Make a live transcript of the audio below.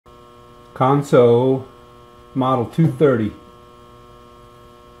Consew model 230.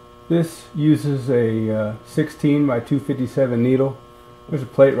 This uses a 16 by 257 needle. There's a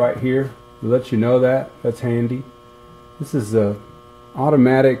plate right here to let you know that. That's handy. This is a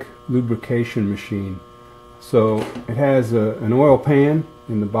automatic lubrication machine. So it has an oil pan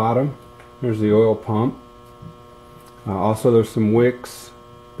in the bottom. There's the oil pump. Also there's some wicks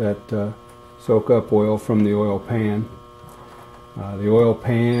that soak up oil from the oil pan. The oil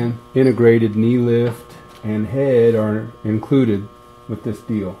pan, integrated knee lift, and head are included with this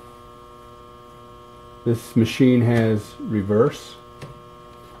deal. This machine has reverse,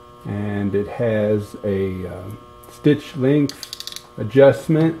 and it has a stitch length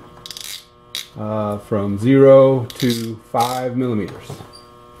adjustment from 0 to 5 millimeters.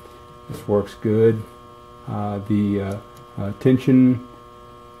 This works good. The tension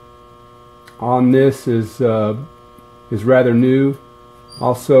on this is rather new.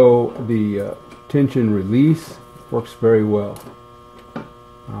 Also, the tension release works very well.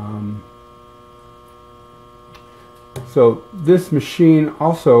 So this machine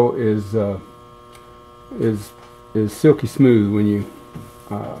also is silky smooth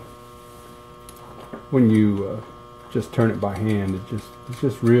when you just turn it by hand. It's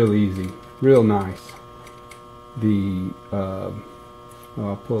just real easy, real nice. I'll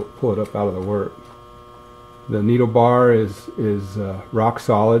pull it up out of the work. The needle bar is rock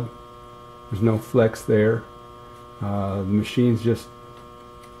solid. There's no flex there. The machine's just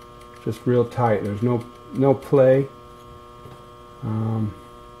real tight. There's no play.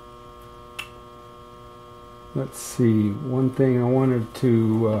 Let's see. One thing I wanted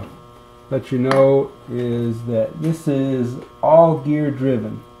to let you know is that this is all gear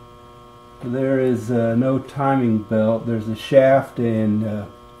driven. There is no timing belt. There's a shaft and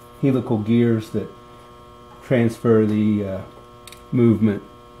helical gears that transfer the movement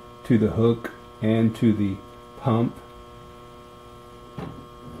to the hook and to the pump.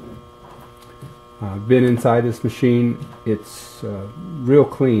 I've been inside this machine. It's real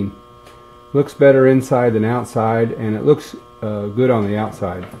clean. Looks better inside than outside, and it looks good on the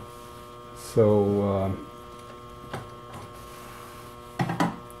outside. So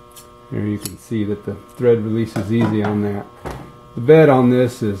here you can see that the thread release is easy on that. The bed on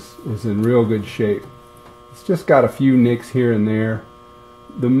this is in real good shape. It's just got a few nicks here and there.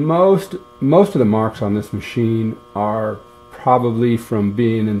 Most of the marks on this machine are probably from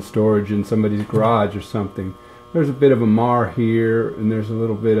being in storage in somebody's garage or something. There's a bit of a mar here, and there's a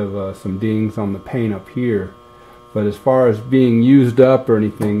little bit of some dings on the paint up here. But as far as being used up or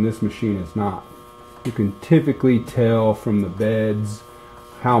anything, this machine is not. You can typically tell from the beds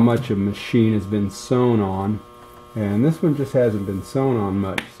how much a machine has been sewn on, and this one just hasn't been sewn on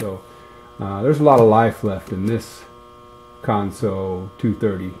much. So there's a lot of life left in this Consew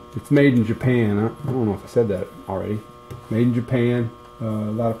 230. It's made in Japan. I don't know if I said that already. Made in Japan. A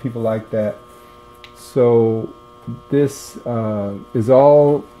lot of people like that. So this is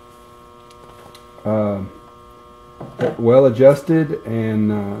all well adjusted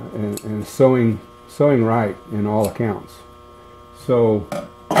and sewing right in all accounts. So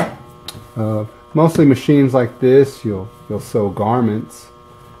mostly machines like this, you'll sew garments.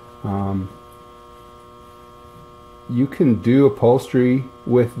 You can do upholstery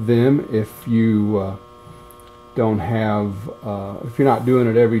with them if you don't have, if you're not doing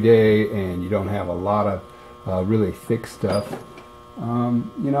it every day and you don't have a lot of really thick stuff. You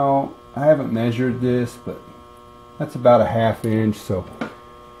know, I haven't measured this, but that's about a 1/2 inch, so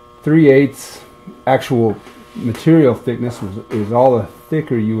 3/8 actual material thickness is all the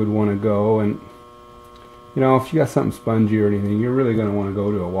thicker you would want to go. And you know, if you got something spongy or anything, you're really going to want to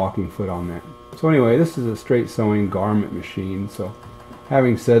go to a walking foot on that. So anyway, this is a straight sewing garment machine. So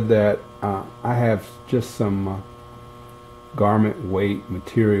having said that, I have just some garment weight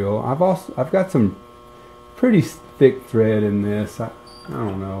material. I've got some pretty thick thread in this. I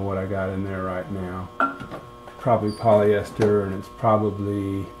don't know what I got in there right now. Probably polyester, and it's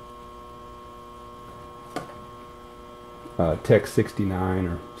probably Tech 69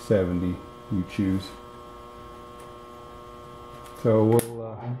 or 70, you choose. So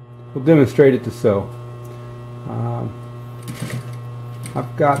we'll demonstrate it to sew.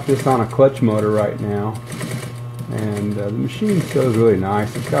 I've got this on a clutch motor right now, and the machine sews really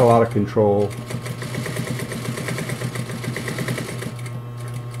nice. It's got a lot of control.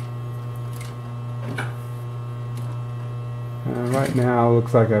 Right now it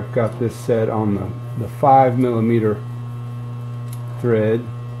looks like I've got this set on the 5 millimeter thread,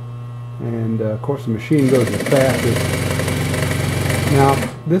 and of course the machine goes as fast as. Now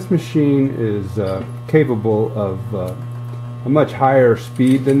this machine is capable of a much higher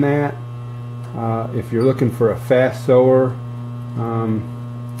speed than that, If you're looking for a fast sewer,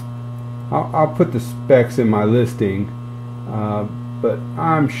 I'll put the specs in my listing, but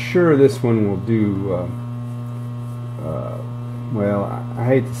I'm sure this one will do, well, I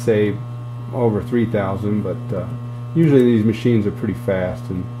hate to say over 3,000, but usually these machines are pretty fast,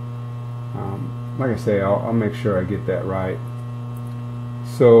 and like I say, I'll make sure I get that right.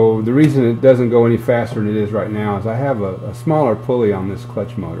 So the reason it doesn't go any faster than it is right now is I have a smaller pulley on this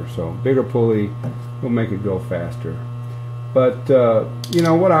clutch motor, so bigger pulley will make it go faster. But you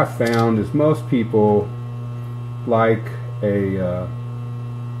know what I found is most people like a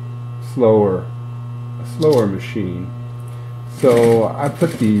slower machine. So I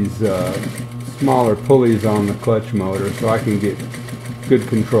put these smaller pulleys on the clutch motor so I can get good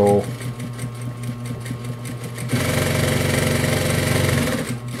control.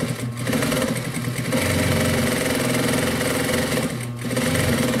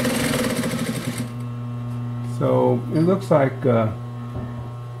 So it looks like I'm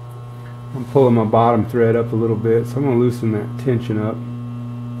pulling my bottom thread up a little bit, so I'm going to loosen that tension up.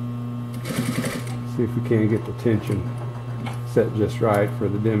 See if we can get the tension set just right for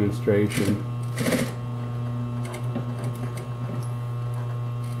the demonstration.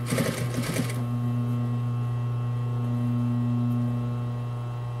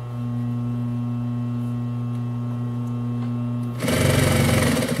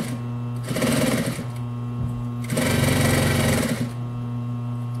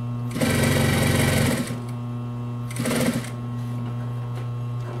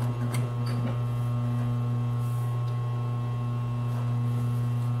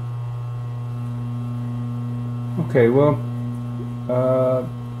 Okay, well, you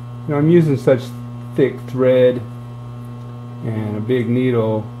know, I'm using such thick thread and a big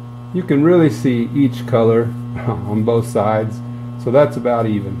needle. You can really see each color on both sides, so that's about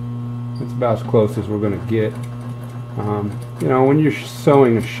even. That's about as close as we're going to get. You know, when you're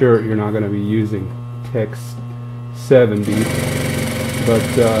sewing a shirt, you're not going to be using Tex 70, but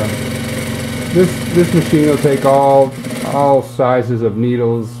this machine will take all sizes of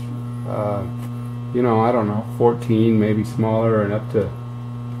needles. You know, I don't know, 14, maybe smaller, and up to,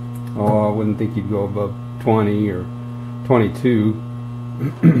 oh, I wouldn't think you'd go above 20 or 22.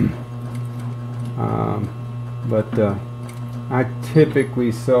 But I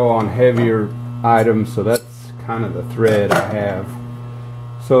typically sew on heavier items, so that's kind of the thread I have.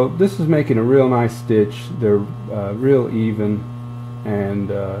 So this is making a real nice stitch. They're real even, and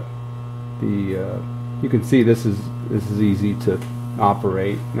you can see this is easy to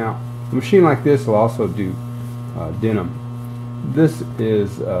operate. Now, a machine like this will also do denim. This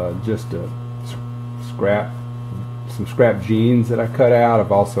is just some scrap jeans that I cut out.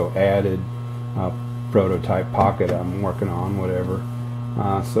 I've also added a prototype pocket I'm working on, whatever.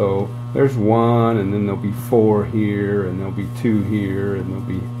 So there's one, and then there'll be 4 here, and there'll be 2 here, and there'll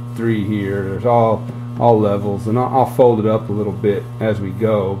be 3 here. There's all levels, and I'll fold it up a little bit as we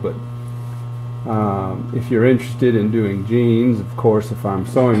go. But if you're interested in doing jeans, of course, if I'm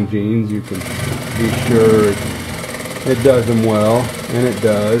sewing jeans, you can be sure it does them well, and it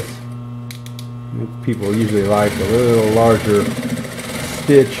does. People usually like a little larger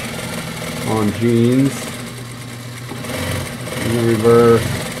stitch on jeans. In the reverse.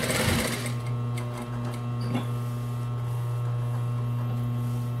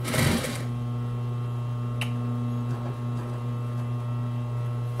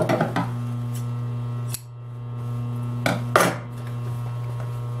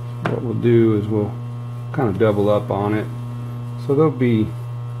 What we'll do is we'll kind of double up on it, so there'll be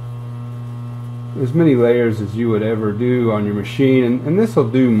as many layers as you would ever do on your machine, and this will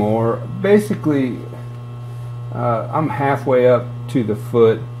do more. Basically, I'm halfway up to the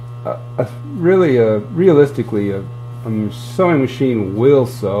foot. Realistically, a sewing machine will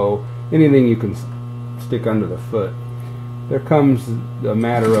sew anything you can stick under the foot. There comes a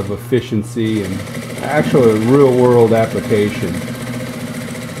matter of efficiency and actual real-world application.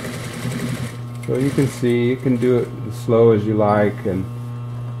 So you can see, you can do it as slow as you like, and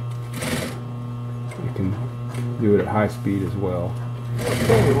you can do it at high speed as well.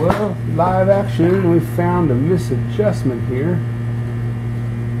 Okay, well, live action, we found a misadjustment here.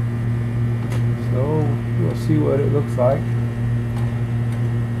 So we'll see what it looks like.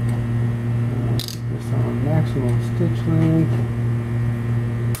 Just on maximum stitch length.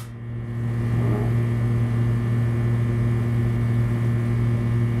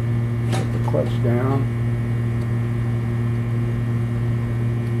 Clutch down.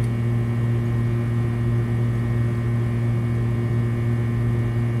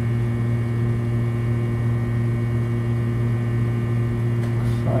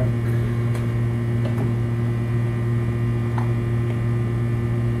 Looks like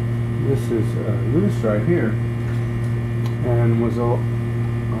is loose right here, and was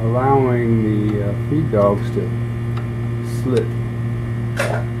allowing the feed dogs to slip.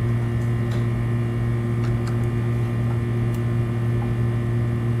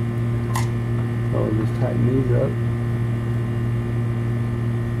 So we'll just tighten these up.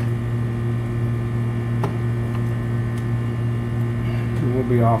 And we'll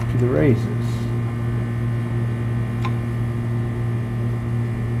be off to the races.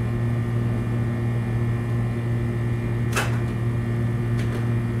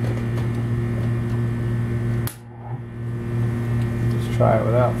 Try it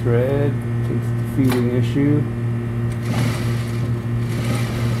without thread since it's a feeding issue.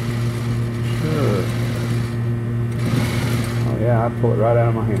 Sure. Oh yeah, I pull it right out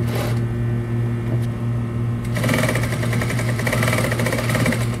of my hand.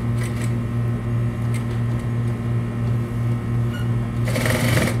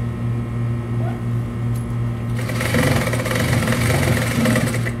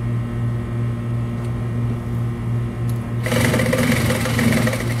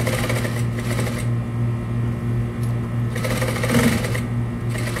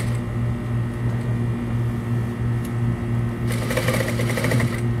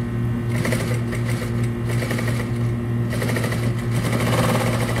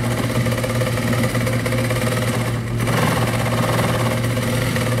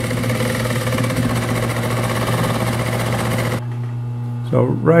 So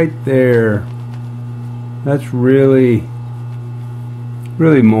right there, that's really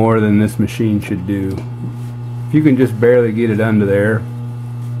more than this machine should do. If you can just barely get it under there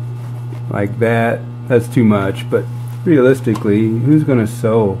like that, that's too much. But realistically, who's going to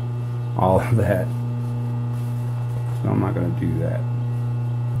sew all of that? So I'm not going to do that.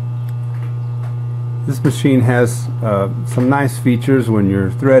 This machine has some nice features when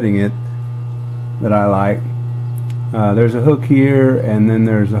you're threading it that I like. There's a hook here, and then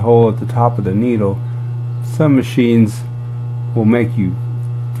there's a hole at the top of the needle. Some machines will make you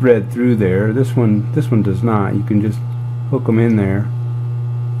thread through there. This one does not. You can just hook them in there,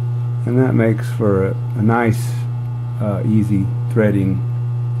 and that makes for a nice, easy threading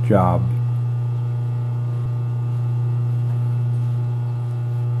job.